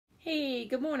Hey,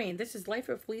 good morning. This is Life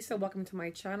with Lisa. Welcome to my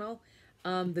channel.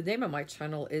 The name of my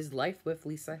channel is Life with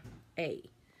Lisa A.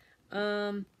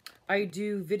 Um, I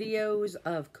do videos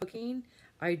of cooking.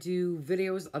 I do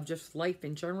videos of just life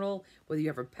in general, whether you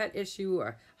have a pet issue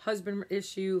or husband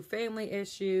issue, family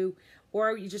issue,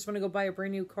 or you just want to go buy a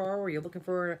brand new car or you're looking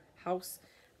for a house.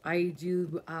 I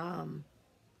do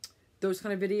those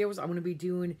kind of videos. I'm going to be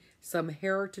doing some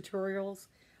hair tutorials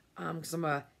because I'm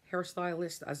a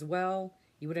hairstylist as well.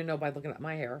 You wouldn't know by looking at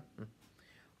my hair,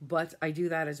 but I do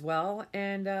that as well.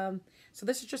 And so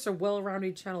this is just a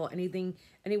well-rounded channel. Anything,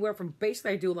 anywhere from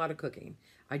basically I do a lot of cooking.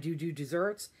 I do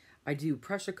desserts. I do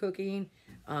pressure cooking,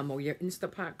 or your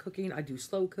Instant Pot cooking. I do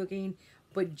slow cooking,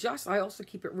 but just I also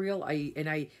keep it real.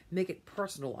 I make it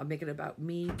personal. I make it about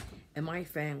me and my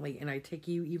family, and I take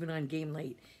you even on game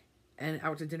night and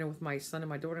out to dinner with my son and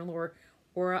my daughter-in-law,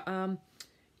 or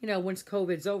you know, once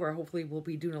COVID's over, hopefully we'll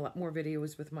be doing a lot more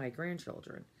videos with my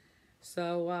grandchildren.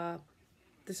 So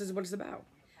this is what it's about.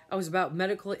 I was about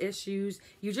medical issues.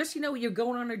 You just, you know, you're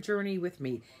going on a journey with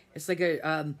me. It's like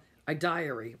a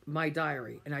diary, my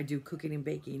diary, and I do cooking and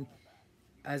baking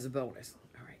as a bonus.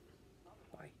 All right,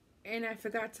 bye. And I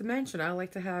forgot to mention, I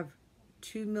like to have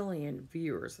 2 million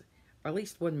viewers, or at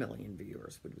least 1 million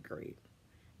viewers would be great.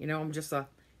 You know, I'm just a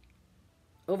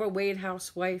overweight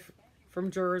housewife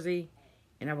from Jersey,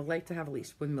 and I would like to have at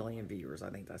least 1 million viewers.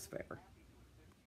 I think that's fair.